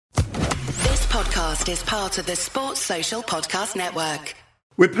podcast is part of the Sports Social Podcast Network.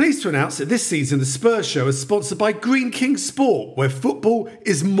 We're pleased to announce that this season the Spurs Show is sponsored by Greene King Sport, where football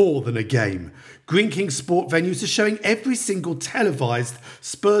is more than a game. Greene King Sport venues are showing every single televised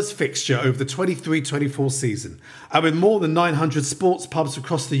Spurs fixture over the 23-24 season. And with more than 900 sports pubs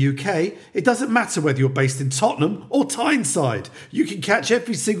across the UK, it doesn't matter whether you're based in Tottenham or Tyneside. You can catch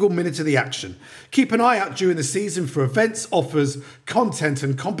every single minute of the action. Keep an eye out during the season for events, offers, content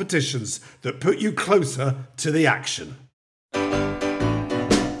and competitions that put you closer to the action.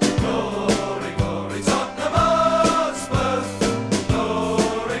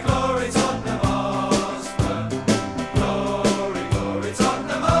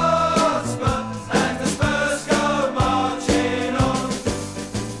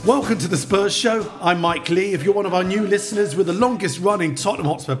 Welcome to the Spurs Show. I'm Mike Lee. If you're one of our new listeners, we're the longest running Tottenham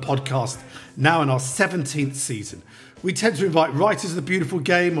Hotspur podcast, now in our 17th season. We tend to invite writers of the beautiful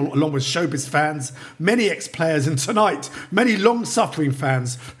game, along with showbiz fans, many ex-players, and tonight, many long-suffering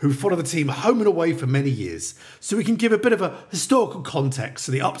fans who follow the team home and away for many years, so we can give a bit of a historical context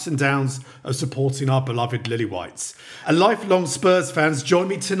to the ups and downs of supporting our beloved Lily Whites. And lifelong Spurs fans join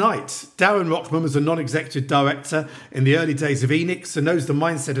me tonight. Darren Rockman was a non-executive director in the early days of Enix and knows the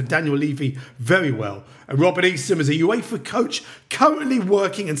mindset of Daniel Levy very well. And Robert Eastham is a UEFA coach currently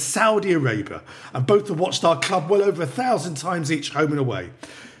working in Saudi Arabia. And both have watched our club well over 1,000 times each, home and away.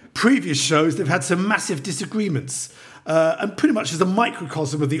 Previous shows, they've had some massive disagreements. And pretty much as a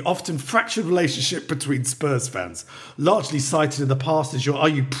microcosm of the often fractured relationship between Spurs fans, largely cited in the past as are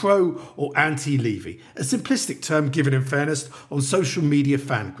you pro or anti-Levy? A simplistic term given in fairness on social media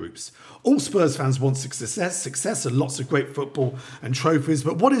fan groups. All Spurs fans want success and lots of great football and trophies,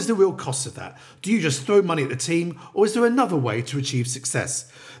 but what is the real cost of that? Do you just throw money at the team, or is there another way to achieve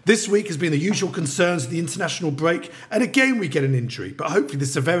success? This week has been the usual concerns of the international break, and again we get an injury, but hopefully the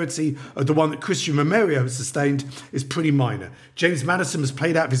severity of the one that Christian Romero has sustained is pretty minor. James Maddison was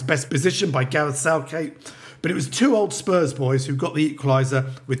played out of his best position by Gareth Southgate, but it was two old Spurs boys who got the equaliser,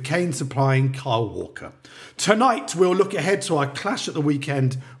 with Kane supplying Kyle Walker. Tonight, we'll look ahead to our clash at the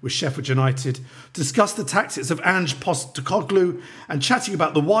weekend with Sheffield United, discuss the tactics of Ange Postecoglou, and chatting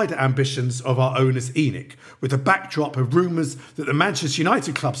about the wider ambitions of our owners ENIC, with a backdrop of rumours that the Manchester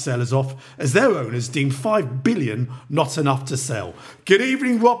United club sellers off as their owners deem $5 billion not enough to sell. Good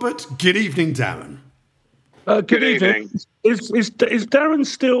evening, Robert. Good evening, Darren. Good evening. Is Darren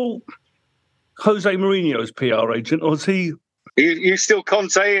still Jose Mourinho's PR agent, or is he? You still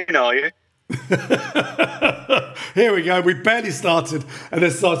Conte, are you? Here we go. We barely started and they're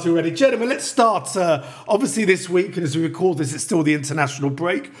starting already. Gentlemen, let's start. Obviously this week, and as we record this, it's still the international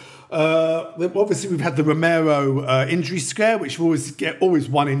break. Obviously we've had the Romero injury scare, which we always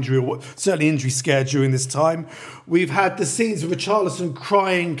one injury, or certainly injury scare during this time. We've had the scenes of Richarlison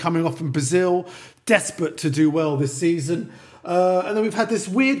crying coming off from Brazil, desperate to do well this season. And then we've had this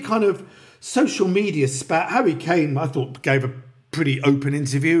weird kind of social media spat. Harry Kane, I thought, gave a pretty open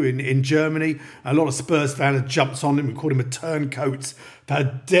interview in Germany. A lot of Spurs fans jumped on him and called him a turncoat,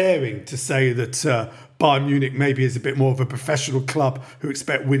 daring to say that Bayern Munich maybe is a bit more of a professional club who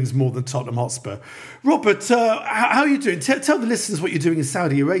expect wins more than Tottenham Hotspur. Robert, how are you doing? Tell the listeners what you're doing in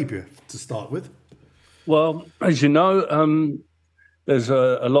Saudi Arabia to start with. Well, as you know, there's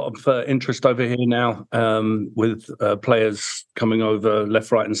a lot of interest over here now with players coming over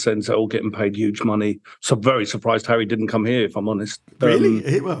left, right and centre, all getting paid huge money. So I'm very surprised Harry didn't come here, if I'm honest.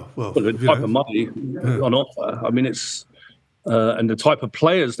 Really? Well, the type of money on offer. I mean, it's... and the type of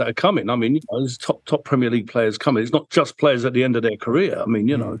players that are coming. I mean, there's top Premier League players coming. It's not just players at the end of their career. I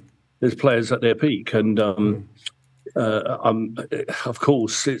mean, there's players at their peak. And of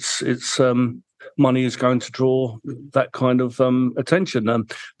course, it's money is going to draw that kind of attention.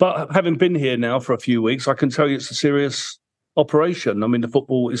 But having been here now for a few weeks, I can tell you it's a serious operation. I mean, the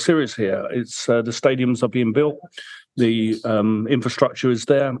football is serious here. It's the stadiums are being built, the infrastructure is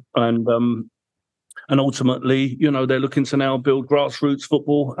there, and ultimately, they're looking to now build grassroots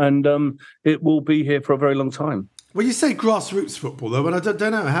football, and it will be here for a very long time. Well, you say grassroots football, though, but I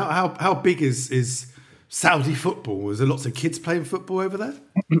don't know how big is Saudi football? Is there lots of kids playing football over there?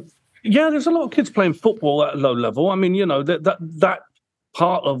 Yeah, there's a lot of kids playing football at a low level. I mean, that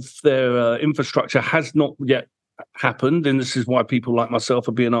part of their infrastructure has not yet happened, and this is why people like myself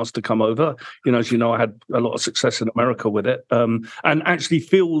are being asked to come over. As you know, I had a lot of success in America with it, and actually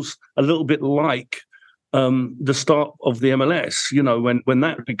feels a little bit like the start of the MLS. When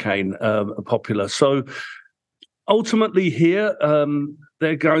that became popular. So ultimately here,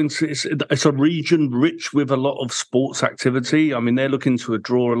 they're going to. It's a region rich with a lot of sports activity. I mean, they're looking to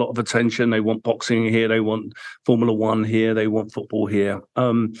draw a lot of attention. They want boxing here. They want Formula One here. They want football here.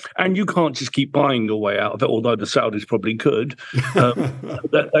 And you can't just keep buying your way out of it. Although the Saudis probably could.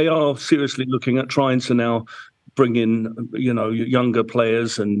 They are seriously looking at trying to now bring in, younger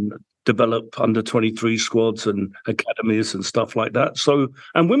players and develop under 23 squads and academies and stuff like that. So,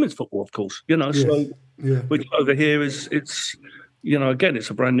 and women's football, of course, Yes. So Yeah. which over here it's again, it's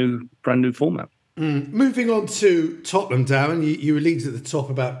a brand new format. Moving on to Tottenham, Darren, you alluded at the top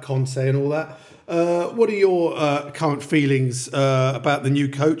about Conte and all that. What are your current feelings about the new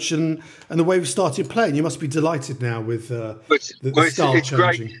coach and the way we've started playing? You must be delighted now with the style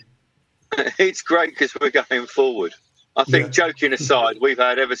changing. Great. It's great because we're going forward. I think, joking aside, we've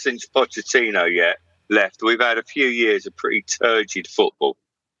had, ever since Pochettino left, we've had a few years of pretty turgid football.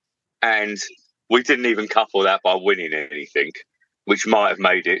 And we didn't even couple that by winning anything, which might have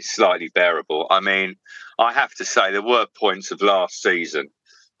made it slightly bearable. I mean, I have to say there were points of last season.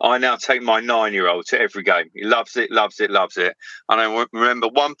 I now take my 9-year-old to every game. He loves it, loves it, loves it. And I remember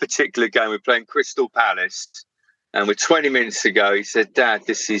one particular game, we were playing Crystal Palace, and with 20 minutes to go, he said, "Dad,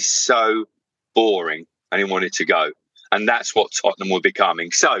 this is so boring." And he wanted to go. And that's what Tottenham were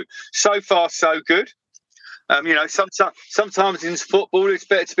becoming. So far, so good. Sometimes in football, it's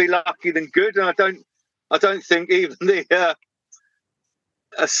better to be lucky than good. And I don't think even the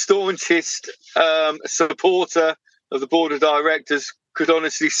staunchest supporter of the board of directors could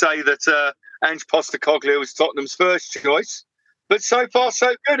honestly say that Ange Postecoglou was Tottenham's first choice. But so far,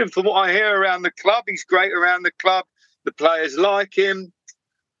 so good. And from what I hear around the club, he's great around the club. The players like him.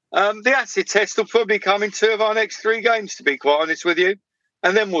 The acid test will probably come in 2 of our next 3 games, to be quite honest with you.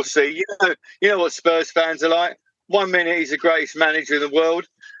 And then we'll see. You know what Spurs fans are like. 1 minute he's the greatest manager in the world,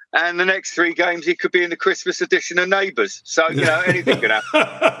 and the next 3 games he could be in the Christmas edition of Neighbours. So, anything can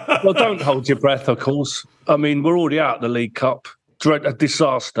happen. Well, don't hold your breath, of course. I mean, we're already out of the League Cup. A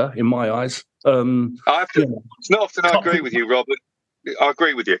disaster, in my eyes. It's not often I agree with you, Robert. I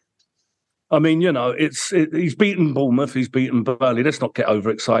agree with you. I mean, he's beaten Bournemouth, he's beaten Burnley. Let's not get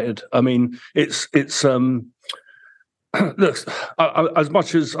overexcited. I mean, it's look, as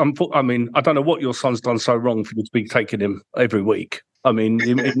much as I don't know what your son's done so wrong for you to be taking him every week. I mean,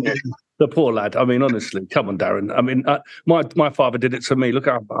 the poor lad. I mean, honestly, come on, Darren. I mean, my father did it to me. Look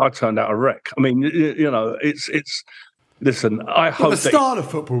how I turned out a wreck. I mean, it's. Listen, I hope the style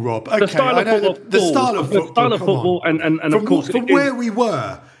of football, Rob. Okay, the style of football, and of course, from where we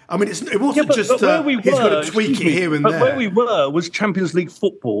were. I mean, it wasn't just where we were, he's got to tweak it here and there. But where we were was Champions League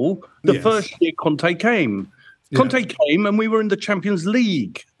football. The first year Conte came. Conte came and we were in the Champions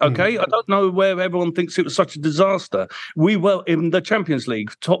League. Okay, I don't know where everyone thinks it was such a disaster. We were in the Champions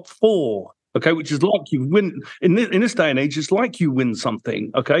League, top 4. Okay, which is like you win in this day and age. It's like you win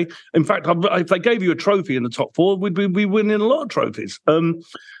something. Okay, in fact, if they gave you a trophy in the top 4, we'd be winning a lot of trophies. And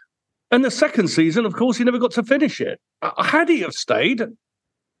the second season, of course, he never got to finish it. Had he have stayed,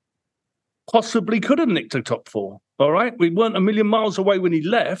 possibly could have nicked a top 4. All right, we weren't a million miles away when he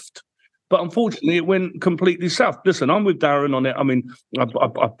left. But unfortunately, it went completely south. Listen, I'm with Darren on it. I mean,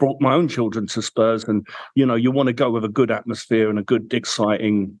 I brought my own children to Spurs, and you want to go with a good atmosphere and a good,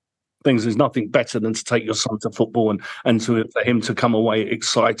 exciting things. There's nothing better than to take your son to football and for him to come away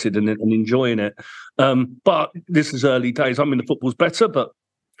excited and enjoying it. But this is early days. I mean, the football's better, but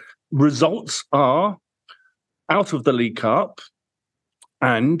results are out of the League Cup,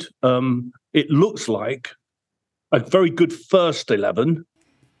 and it looks like a very good first 11.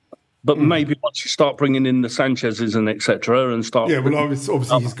 But maybe once you start bringing in the Sanchez's and etc. and start... Yeah, well, obviously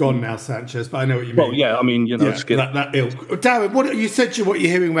he's gone now, Sanchez, but I know what you mean. Well, yeah, I mean, that ilk. Darren, you said what you're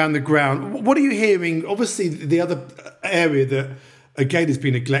hearing around the ground. What are you hearing? Obviously, the other area that, again, has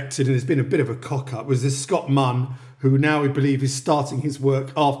been neglected and has been a bit of a cock-up was this Scott Munn, who now we believe is starting his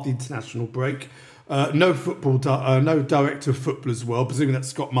work after the international break. No director of football as well, presuming that's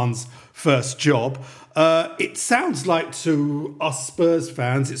Scott Munn's first job. It sounds like to us Spurs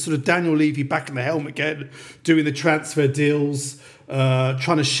fans, it's sort of Daniel Levy back in the helm again, doing the transfer deals,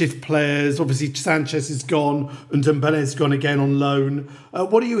 trying to shift players. Obviously, Sanchez is gone and Dembele's gone again on loan.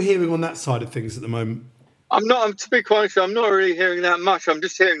 What are you hearing on that side of things at the moment? To be quite honest, I'm not really hearing that much. I'm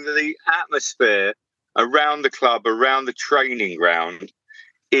just hearing that the atmosphere around the club, around the training ground,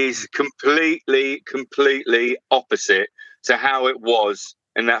 is completely opposite to how it was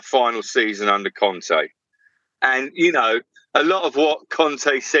in that final season under Conte. And, a lot of what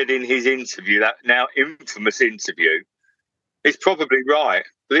Conte said in his interview, that now infamous interview, is probably right.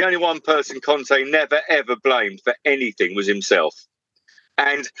 But the only one person Conte never, ever blamed for anything was himself.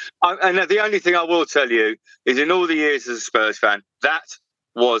 And the only thing I will tell you is, in all the years as a Spurs fan, that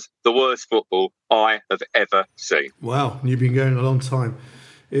was the worst football I have ever seen. Wow, you've been going a long time.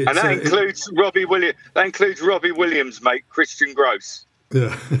 And that includes Robbie Williams. That includes Robbie Williams' mate, Christian Gross.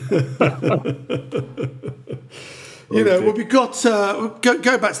 Yeah. Well, we've got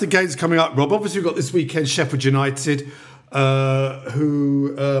go back to the games coming up, Rob. Obviously, we've got this weekend Sheffield United,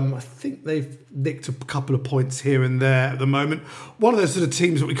 who I think they've nicked a couple of points here and there at the moment. One of those sort of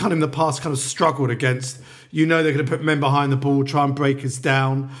teams that we kind of in the past kind of struggled against. They're going to put men behind the ball, try and break us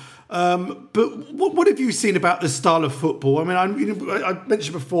down. But what have you seen about this style of football? I mean, I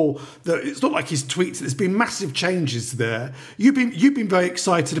mentioned before that it's not like his tweets. There's been massive changes there. You've been very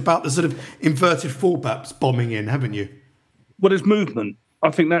excited about the sort of inverted fullbacks bombing in, haven't you? Well, there's movement.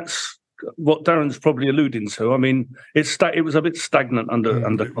 I think that's what Darren's probably alluding to. I mean, it was a bit stagnant under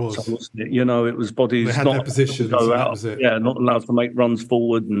Conte, wasn't it? It was bodies they had not their positions, go out, was it? not allowed to make runs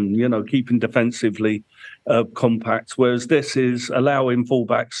forward, and keeping defensively compact. Whereas this is allowing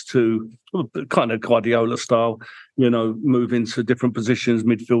fullbacks to kind of Guardiola style, move into different positions,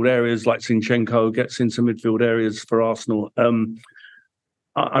 midfield areas, like Zinchenko gets into midfield areas for Arsenal.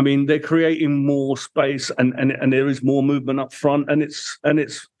 I mean, they're creating more space, and there is more movement up front, and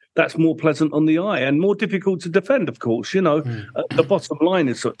that's more pleasant on the eye and more difficult to defend, of course. The bottom line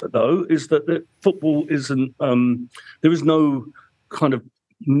is that football isn't. There is no kind of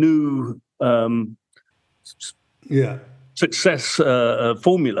new success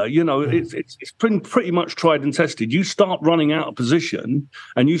formula. It's pretty much tried and tested. You start running out of position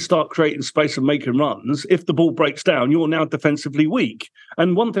and you start creating space and making runs. If the ball breaks down, you're now defensively weak.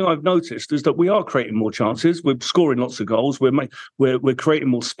 And one thing I've noticed is that we are creating more chances. We're scoring lots of goals. We're creating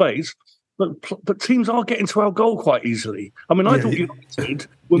more space. But teams are getting to our goal quite easily. I mean, I thought United,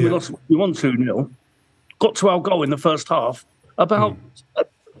 when we won 2-0, got to our goal in the first half about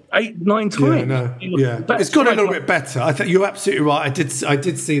 8-9 times. It's got a little bit better. I think you're absolutely right. I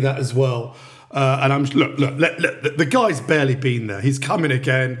did see that as well. And I'm look. The guy's barely been there. He's coming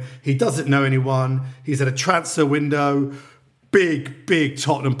again. He doesn't know anyone. He's had a transfer window. Big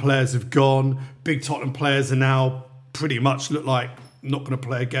Tottenham players have gone. Big Tottenham players are now pretty much look like not going to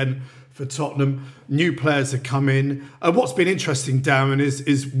play again for Tottenham. New players have come in. And what's been interesting, Darren,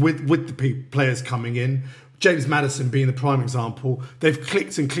 is with the players coming in, James Maddison being the prime example, they've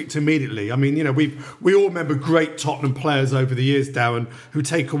clicked immediately. I mean, we all remember great Tottenham players over the years, Darren, who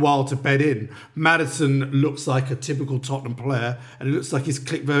take a while to bed in. Maddison looks like a typical Tottenham player, and it looks like he's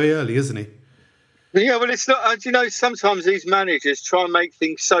clicked very early, isn't he? Yeah, well, it's not. Sometimes these managers try and make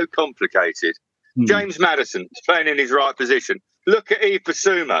things so complicated. James Maddison is playing in his right position. Look at Yves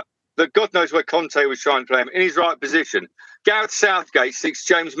Bissouma. That God knows where Conte was trying to play him in his right position. Gareth Southgate sticks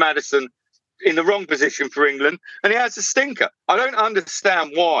James Maddison in the wrong position for England, and he has a stinker. I don't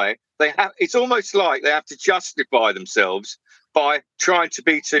understand why they have. It's almost like they have to justify themselves by trying to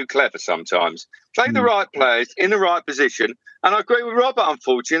be too clever sometimes. Play the right players in the right position, and I agree with Robert,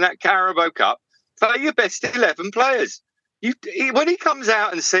 unfortunately, in that Carabao Cup, play your best 11 players. When he comes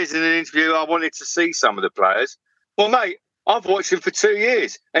out and says in an interview, I wanted to see some of the players, well, mate, I've watched him for 2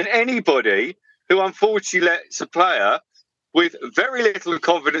 years, and anybody who unfortunately lets a player with very little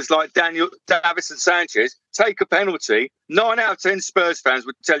confidence like Davinson Sanchez take a penalty, 9 out of 10 Spurs fans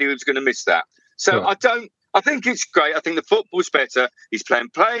would tell you he was going to miss that. So I think it's great. I think the football's better. He's playing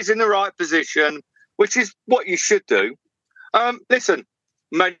players in the right position, which is what you should do. Listen,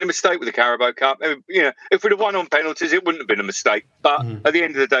 made a mistake with the Carabao Cup. If we'd have won on penalties, it wouldn't have been a mistake. But at the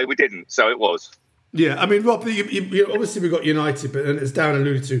end of the day, we didn't. So it was. Yeah, I mean, Rob, obviously we've got United, but as Darren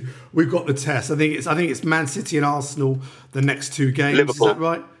alluded to, we've got the test. I think it's Man City and Arsenal the next 2 games. Liverpool. Is that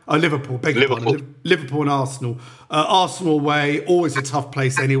right? Oh, Liverpool. Beg your pardon. Liverpool and Arsenal. Arsenal away, always a tough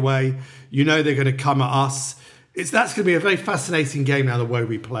place anyway. They're going to come at us. That's going to be a very fascinating game now, the way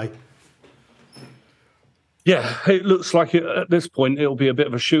we play. Yeah, it looks like at this point it'll be a bit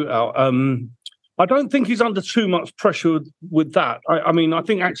of a shootout. I don't think he's under too much pressure with that. I mean, I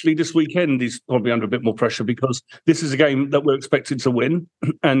think actually this weekend he's probably under a bit more pressure because this is a game that we're expected to win,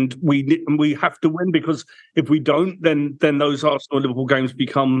 and we have to win, because if we don't, then those Arsenal Liverpool games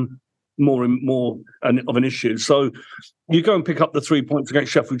become more and more of an issue. So you go and pick up the 3 points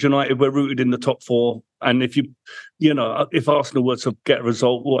against Sheffield United. We're rooted in the top 4, and if if Arsenal were to get a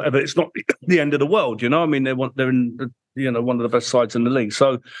result, or whatever, it's not the end of the world. I mean, they're in one of the best sides in the league.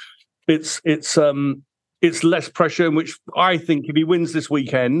 So it's less pressure, in which I think if he wins this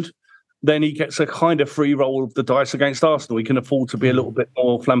weekend, then he gets a kind of free roll of the dice against Arsenal. He can afford to be a little bit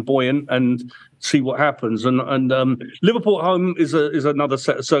more flamboyant and see what happens. And Liverpool at home is another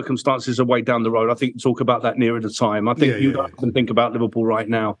set of circumstances away down the road. I think we'll talk about that nearer the time. I think you can think about Liverpool right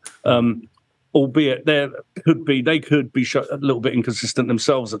now. Albeit they could be a little bit inconsistent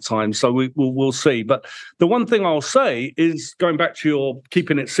themselves at times, so we'll see. But the one thing I'll say is, going back to your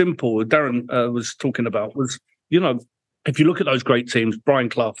keeping it simple, Darren was talking about was, if you look at those great teams, Brian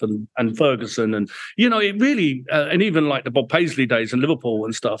Clough and Ferguson, and it really, and even like the Bob Paisley days in Liverpool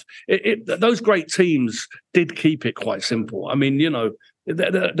and stuff, those great teams did keep it quite simple. I mean,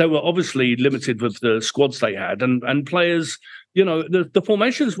 they were obviously limited with the squads they had, and players. The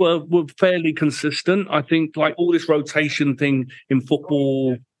formations were fairly consistent. I think, like, all this rotation thing in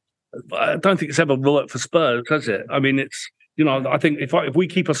football, I don't think it's ever worked for Spurs, has it? I mean, it's, I think if we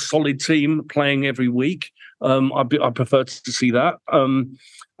keep a solid team playing every week, I prefer to see that. And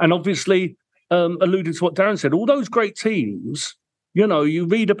obviously, alluding to what Darren said, all those great teams, you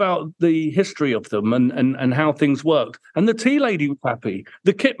read about the history of them and how things worked. And the tea lady was happy.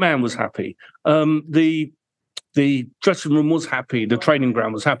 The kit man was happy. The dressing room was happy. The training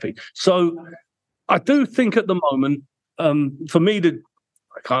ground was happy. So I do think at the moment, for me,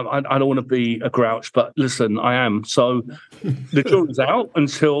 I don't want to be a grouch, but listen, I am. So the jury's out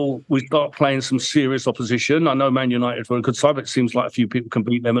until we start playing some serious opposition. I know Man United are a good side, but it seems like a few people can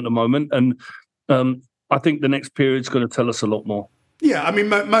beat them at the moment. And I think the next period's going to tell us a lot more. Yeah, I mean,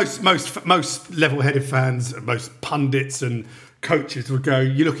 most level-headed fans, most pundits and coaches would go,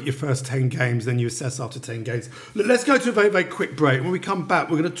 you look at your first 10 games, then you assess after 10 games. Let's go to a very, very quick break. When we come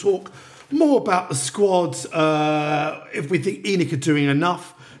back, we're going to talk more about the squad, if we think ENIC are doing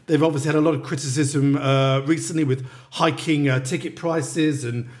enough. They've obviously had a lot of criticism recently with hiking ticket prices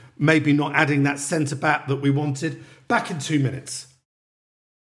and maybe not adding that centre-back that we wanted. Back in 2 minutes.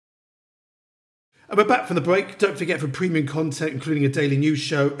 And we're back from the break. Don't forget, for premium content, including a daily news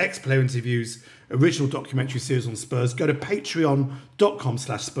show, ex-player interviews, original documentary series on Spurs, go to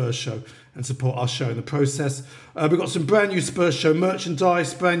patreon.com/Spurs Show and support our show in the process. We've got some brand new Spurs Show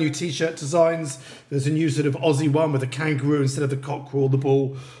merchandise, brand new t-shirt designs. There's a new sort of Aussie one with a kangaroo instead of the cockerel, the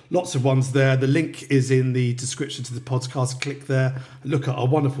ball. Lots of ones there. The link is in the description to the podcast. Click there. Look at our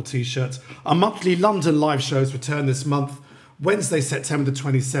wonderful t-shirts. Our monthly London live shows return this month. Wednesday, September the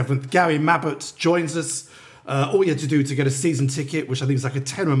 27th. Gary Mabbott joins us. All you have to do to get a season ticket, which I think is like a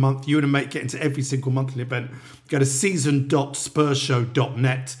tenner a month, you and a mate get into every single monthly event. Go to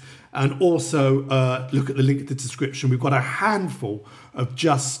season.spursshow.net and also look at the link in the description. We've got a handful of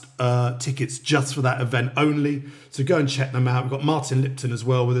just tickets just for that event only. So go and check them out. We've got Martin Lipton as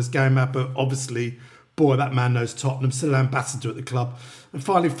well with us. Gary Mabbott, obviously, boy, that man knows Tottenham. Still an ambassador at the club. And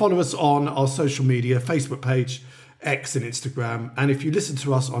finally, follow us on our social media, Facebook page, X and Instagram. And if you listen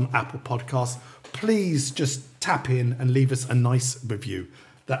to us on Apple Podcasts, please just tap in and leave us a nice review.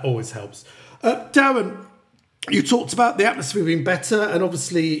 That always helps. Darren, you talked about the atmosphere being better, and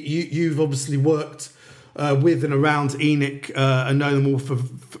obviously you've obviously worked with and around ENIC and know them all for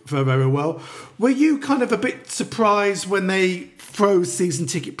very well. Were you kind of a bit surprised when they froze season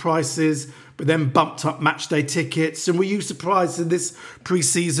ticket prices, but then bumped up match day tickets? And were you surprised in this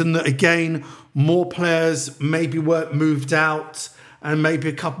pre-season that, again, more players maybe weren't moved out and maybe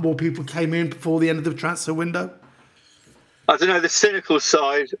a couple more people came in before the end of the transfer window? I don't know, the cynical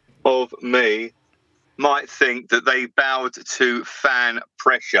side of me might think that they bowed to fan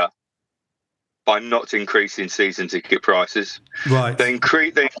pressure by not increasing season ticket prices. Right. They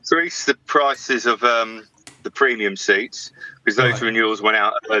increased the prices of the premium seats because those renewals went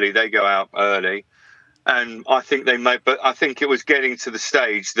out early. They go out early. And I think but I think it was getting to the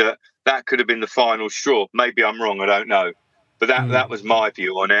stage that could have been the final straw. Maybe I'm wrong, I don't know. But that was my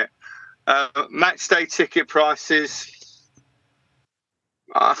view on it. Match day ticket prices,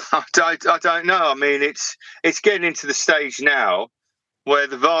 I don't know. I mean, it's getting into the stage now where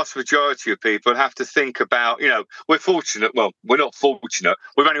the vast majority of people have to think about, we're fortunate. Well, we're not fortunate.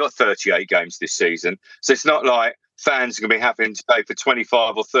 We've only got 38 games this season. So it's not like fans are going to be having to pay for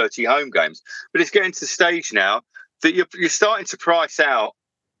 25 or 30 home games. But it's getting to the stage now that you're starting to price out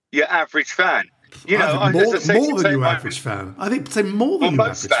your average fan. More than your average fan. I think say more than your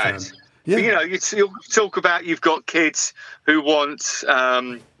average fan. Yeah. You talk about you've got kids who want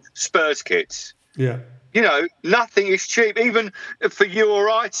Spurs kits. Yeah. Nothing is cheap. Even for you or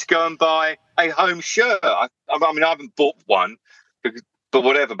I to go and buy a home shirt. I mean, I haven't bought one, but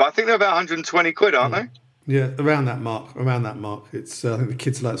whatever. But I think they're about 120 quid, aren't they? Yeah, around that mark. It's I think the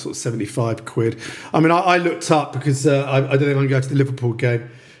kids are like sort of 75 quid. I mean, I looked up because I don't think I'm going to go to the Liverpool game.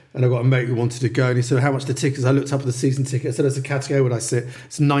 and I got a mate who wanted to go, and he said, how much the tickets? I looked up at the season ticket. I said, as a category, would I sit?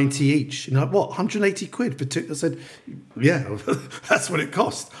 It's 90 each. You know, what, 180 quid for tickets? I said, yeah, that's what it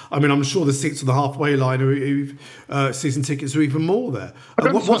cost. I mean, I'm sure the seats on the halfway line season tickets are even more there.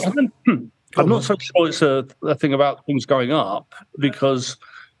 I'm not so sure it's a thing about things going up, because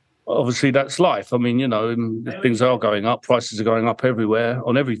obviously that's life. I mean, you know, things are going up, prices are going up everywhere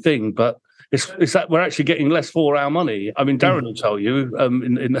on everything, but it's that we're actually getting less for our money. I mean, Darren will tell you.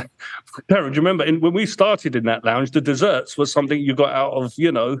 Darren, do you remember when we started in that lounge, the desserts was something you got out of,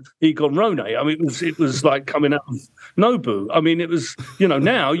 you know, Egon Rone. I mean, it was like coming out of Nobu. I mean, it was, you know,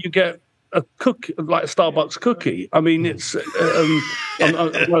 now you get a cookie, like a Starbucks cookie. I mean, it's. I know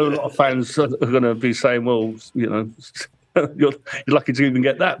a lot of fans are going to be saying, well, you know. You're lucky to even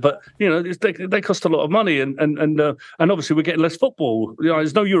get that, but you know they cost a lot of money, and obviously we're getting less football. You know,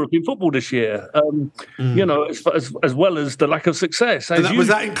 there's no European football this year. You know, as well as the lack of success. Was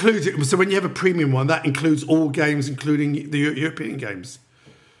that included? So when you have a premium one, that includes all games, including the European games.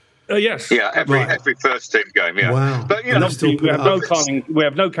 Yes. Yeah, every first team game. Yeah. Wow. But you know, we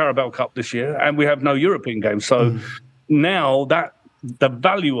have no Carabao Cup this year, and we have no European games. So now that. The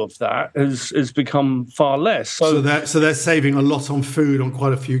value of that has become far less. So they're saving a lot on food on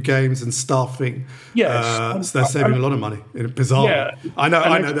quite a few games and staffing. Yes, so they're saving a lot of money. Bizarre. Yeah, I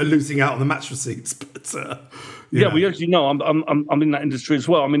know they're losing out on the match receipts, but we actually know. I'm in that industry as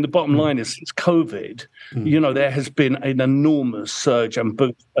well. I mean, the bottom line is since COVID, you know, there has been an enormous surge and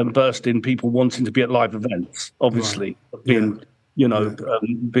burst in people wanting to be at live events. Obviously, being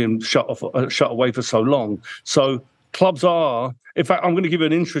shut away for so long. So clubs are. In fact, I'm going to give you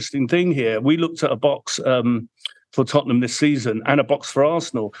an interesting thing here. We looked at a box for Tottenham this season and a box for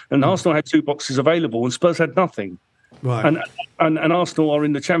Arsenal, and Arsenal had 2 boxes available, and Spurs had nothing. Right. And Arsenal are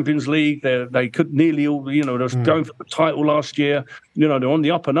in the Champions League. They could nearly all, you know, they were going for the title last year. You know, they're on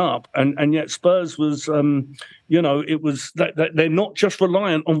the up and up, and yet Spurs was, you know, it was that they're not just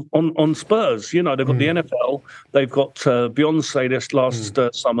reliant on Spurs. You know, they've got the NFL, they've got Beyonce this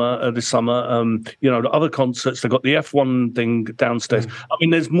summer. You know, the other concerts. They've got the F1 thing downstairs. I mean,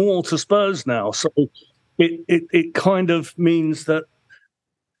 there's more to Spurs now, so it kind of means that.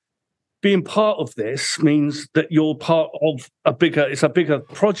 Being part of this means that you're part of it's a bigger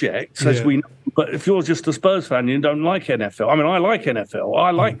project, as we know. But if you're just a Spurs fan and you don't like NFL, I mean, I like NFL,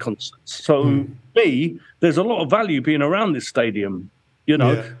 I like concerts. So me, there's a lot of value being around this stadium. You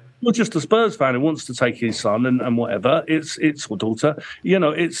know, you're just a Spurs fan who wants to take his son and whatever, it's or daughter. You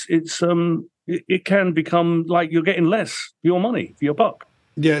know, it can become like you're getting less for your money, for your buck.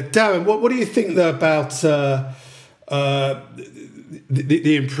 Yeah, Darren, what do you think though about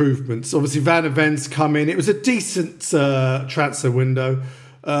the improvements? Obviously, Van der Ven's come in. It was a decent transfer window.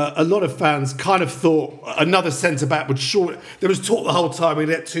 A lot of fans kind of thought another centre-back would short. There was talk the whole time we'd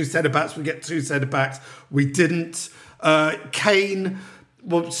get 2 centre-backs. We'd get 2 centre-backs. We didn't. Kane,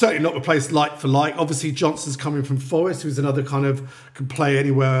 well, certainly not replaced like for like. Obviously, Johnson's coming from Forest, who's another kind of can play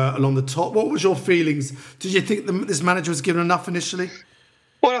anywhere along the top. What was your feelings? Did you think this manager was given enough initially?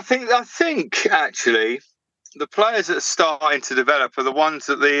 Well, I think actually the players that are starting to develop are the ones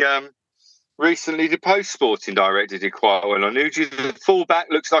that the recently deposed sporting director did quite well on. Uji, the fullback,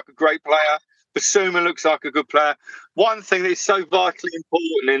 looks like a great player. Basuma looks like a good player. One thing that is so vitally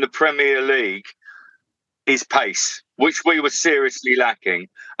important in the Premier League is pace, which we were seriously lacking.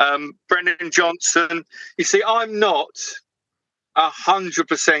 Brendan Johnson, you see, I'm not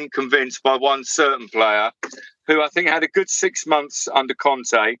 100% convinced by one certain player who I think had a good 6 months under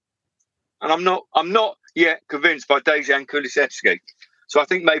Conte, and I'm not yet convinced by Dejan Kulusevski. So I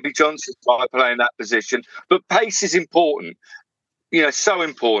think maybe Johnson might play in that position. But pace is important, you know, so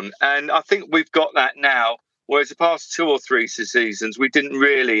important. And I think we've got that now, whereas the past 2 or 3 seasons, we didn't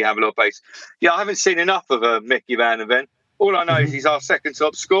really have a lot of pace. Yeah, I haven't seen enough of Mickey Van der Ven. All I know is he's our second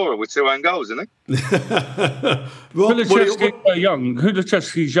top scorer with 2 own goals, isn't he? Kulusevski's young.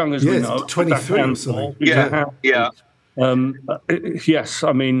 Kulusevski's young, as we know. 23 or something. Yeah. Yes,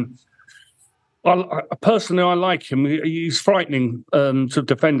 I mean... Personally, I like him. He's frightening to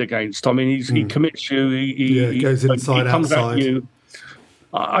defend against. I mean, he commits you. He goes inside, he comes outside. At you.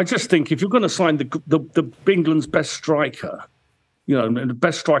 I just think if you're going to sign the England's best striker, you know, the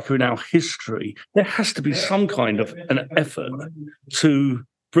best striker in our history, there has to be some kind of an effort to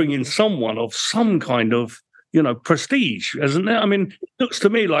bring in someone of some kind of, you know, prestige, isn't there? I mean, it looks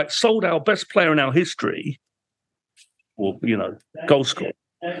to me like sold our best player in our history, or, you know, goal scorer.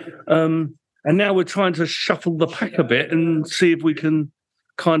 And now we're trying to shuffle the pack a bit and see if we can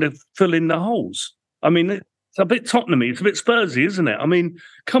kind of fill in the holes. I mean, it's a bit Tottenham-y, it's a bit Spursy, isn't it? I mean,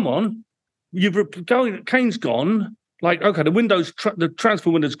 come on. Kane's gone. Like, okay, the transfer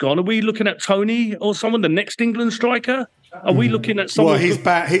window's gone. Are we looking at Tony or someone, the next England striker? Are we looking at someone?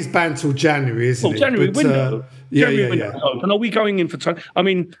 Well, he's banned till January, isn't he? January window. January window. Yeah. And are we going in for Tony? I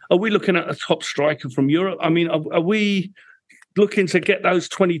mean, are we looking at a top striker from Europe? I mean, are we looking to get those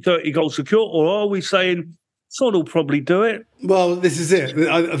 20, 30 goals secure, or are we saying Son will probably do it? Well, this is it.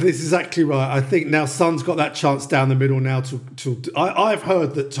 This is exactly right. I think now Son's got that chance down the middle now. I've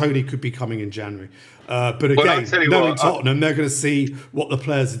heard that Tony could be coming in January. But again, knowing Tottenham, they're going to see what the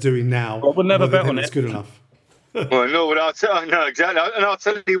players are doing now. Well, we'll never bet on it. It's good enough. Well, no, exactly. And I'll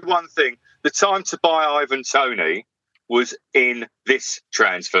tell you one thing. The time to buy Ivan Toney was in this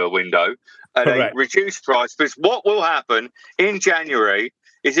transfer window at a reduced price. Because what will happen in January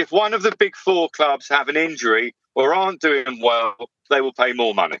is if one of the big four clubs have an injury or aren't doing well, they will pay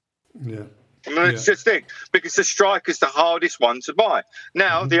more money. Yeah. I mean, it's just it. Because the striker's the hardest one to buy.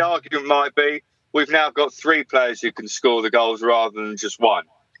 Now, the argument might be, we've now got 3 players who can score the goals rather than just one.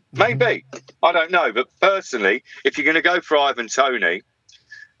 Maybe. I don't know. But personally, if you're going to go for Ivan Toney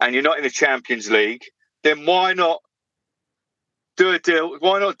and you're not in the Champions League, then why not do a deal?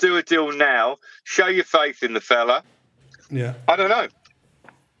 Why not do a deal now? Show your faith in the fella. Yeah. I don't know.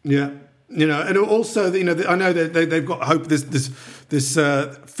 Yeah. And also, I know they've got hope. This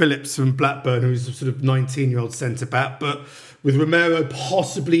Phillips from Blackburn, who's a sort of 19-year-old centre back, but with Romero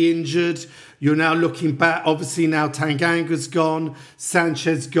possibly injured, you're now looking back. Obviously, now Tanganga's gone,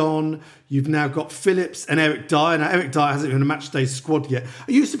 Sanchez gone. You've now got Phillips and Eric Dyer. Now, Eric Dyer hasn't been in a matchday squad yet.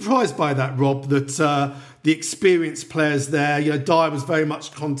 Are you surprised by that, Rob, that the experienced players there, Dyer was very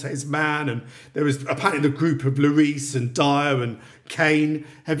much Conte's man, and there was apparently the group of Lloris and Dyer and Kane.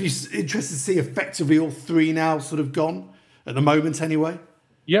 Have you interested to see effectively all 3 now sort of gone at the moment anyway?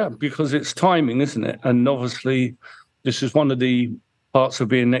 Yeah, because it's timing, isn't it? And obviously, this is one of the parts of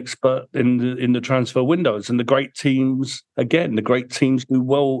being an expert in the transfer windows. And the great teams do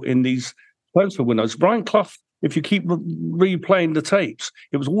well in these transfer windows. Brian Clough, if you keep replaying the tapes,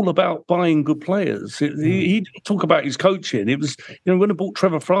 it was all about buying good players. He didn't talk about his coaching. It was, when he bought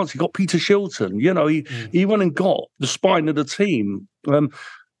Trevor France, he got Peter Shilton. He went and got the spine of the team.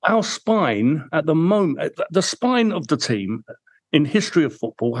 Our spine at the moment, the spine of the team in history of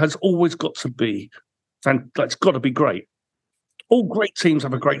football has always got to be, it's got to be great. All great teams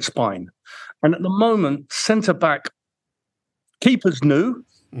have a great spine. And at the moment, centre-back, keeper's new,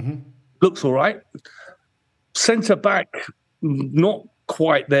 looks all right. Centre-back, not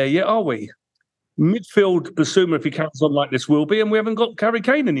quite there yet, are we? Midfield, Basuma, if he carries on like this, will be, and we haven't got Harry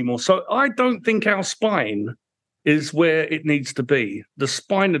Kane anymore. So I don't think our spine is where it needs to be. The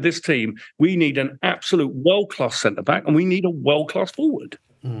spine of this team, we need an absolute world-class centre-back, and we need a world-class forward.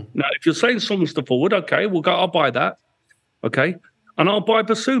 Now, if you're saying Son's the forward, okay, I'll buy that. Okay, and I'll buy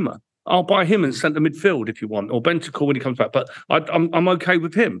Basuma. I'll buy him in centre midfield if you want, or Bentancur when he comes back. But I'm okay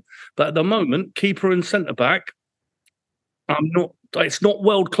with him. But at the moment, keeper and centre back, I'm not. It's not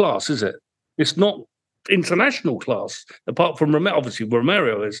world class, is it? It's not international class. Apart from Romero, obviously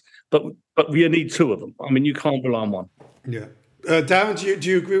Romero is, but you need 2 of them. I mean, you can't rely on one. Yeah, Darren, do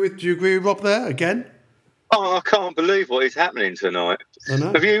you agree with Rob there again? Oh, I can't believe what is happening tonight. I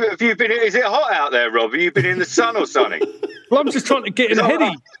know. Have you been? Is it hot out there, Rob? Have you been in the sun or something? Well, I'm just trying to get in a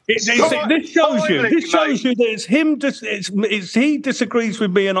heady. This shows you that he disagrees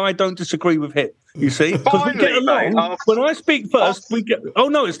with me and I don't disagree with him. You see, because we get along. When I speak first, we get. Oh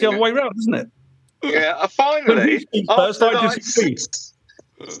no, it's the other way around, isn't it? Yeah, finally. When he speaks first, I disagree.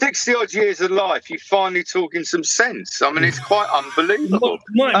 60 odd years of life, you're finally talking some sense. I mean, it's quite unbelievable.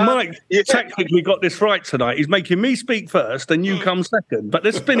 Mike technically got this right tonight. He's making me speak first and you come second. But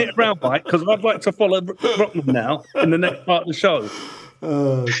let's spin it around, Mike, because I'd like to follow Rockman now in the next part of the show.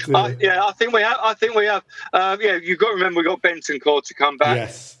 I think we have. You've got to remember we got Bentancur to come back.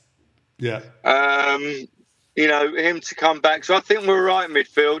 Yes. Yeah. Him to come back. So I think we're right in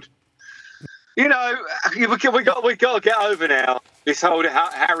midfield. We got to get over now this whole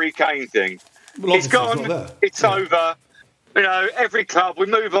Harry Kane thing. Well, it's gone. It's over. Every club we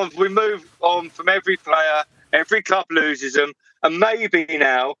move on from every player. Every club loses them, and maybe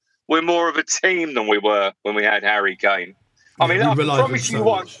now we're more of a team than we were when we had Harry Kane. I can promise you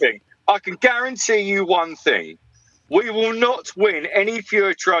one thing. I can guarantee you one thing. We will not win any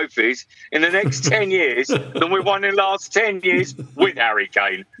fewer trophies in the next 10 years than we won in the last 10 years with Harry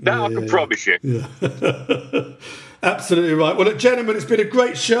Kane. I can promise you. Yeah. Absolutely right. Well, gentlemen, it's been a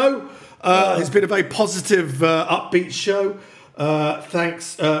great show. It's been a very positive, upbeat show.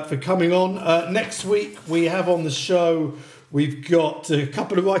 Thanks for coming on. Next week, we have on the show, we've got a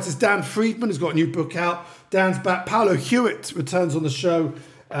couple of writers. Dan Friedman has got a new book out. Dan's back. Paolo Hewitt returns on the show.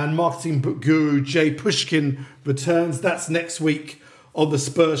 and marketing guru Jay Pushkin returns. That's next week on the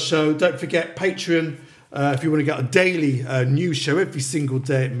Spurs Show. Don't forget Patreon. If you want to get a daily news show every single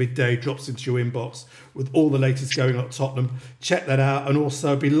day at midday, drops into your inbox with all the latest going on at Tottenham. Check that out. And also,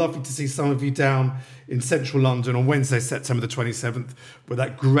 it'd be lovely to see some of you down in central London on Wednesday, September the 27th, with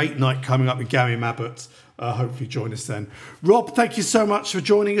that great night coming up with Gary Mabbott. Hopefully join us then. Rob, thank you so much for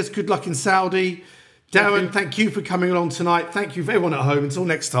joining us. Good luck in Saudi. Darren, thank you for coming along tonight. Thank you for everyone at home. Until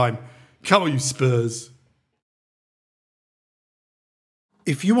next time, come on you Spurs.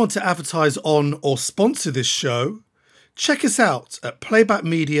 If you want to advertise on or sponsor this show, check us out at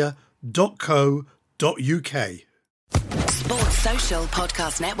playbackmedia.co.uk. Sports Social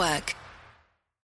Podcast Network.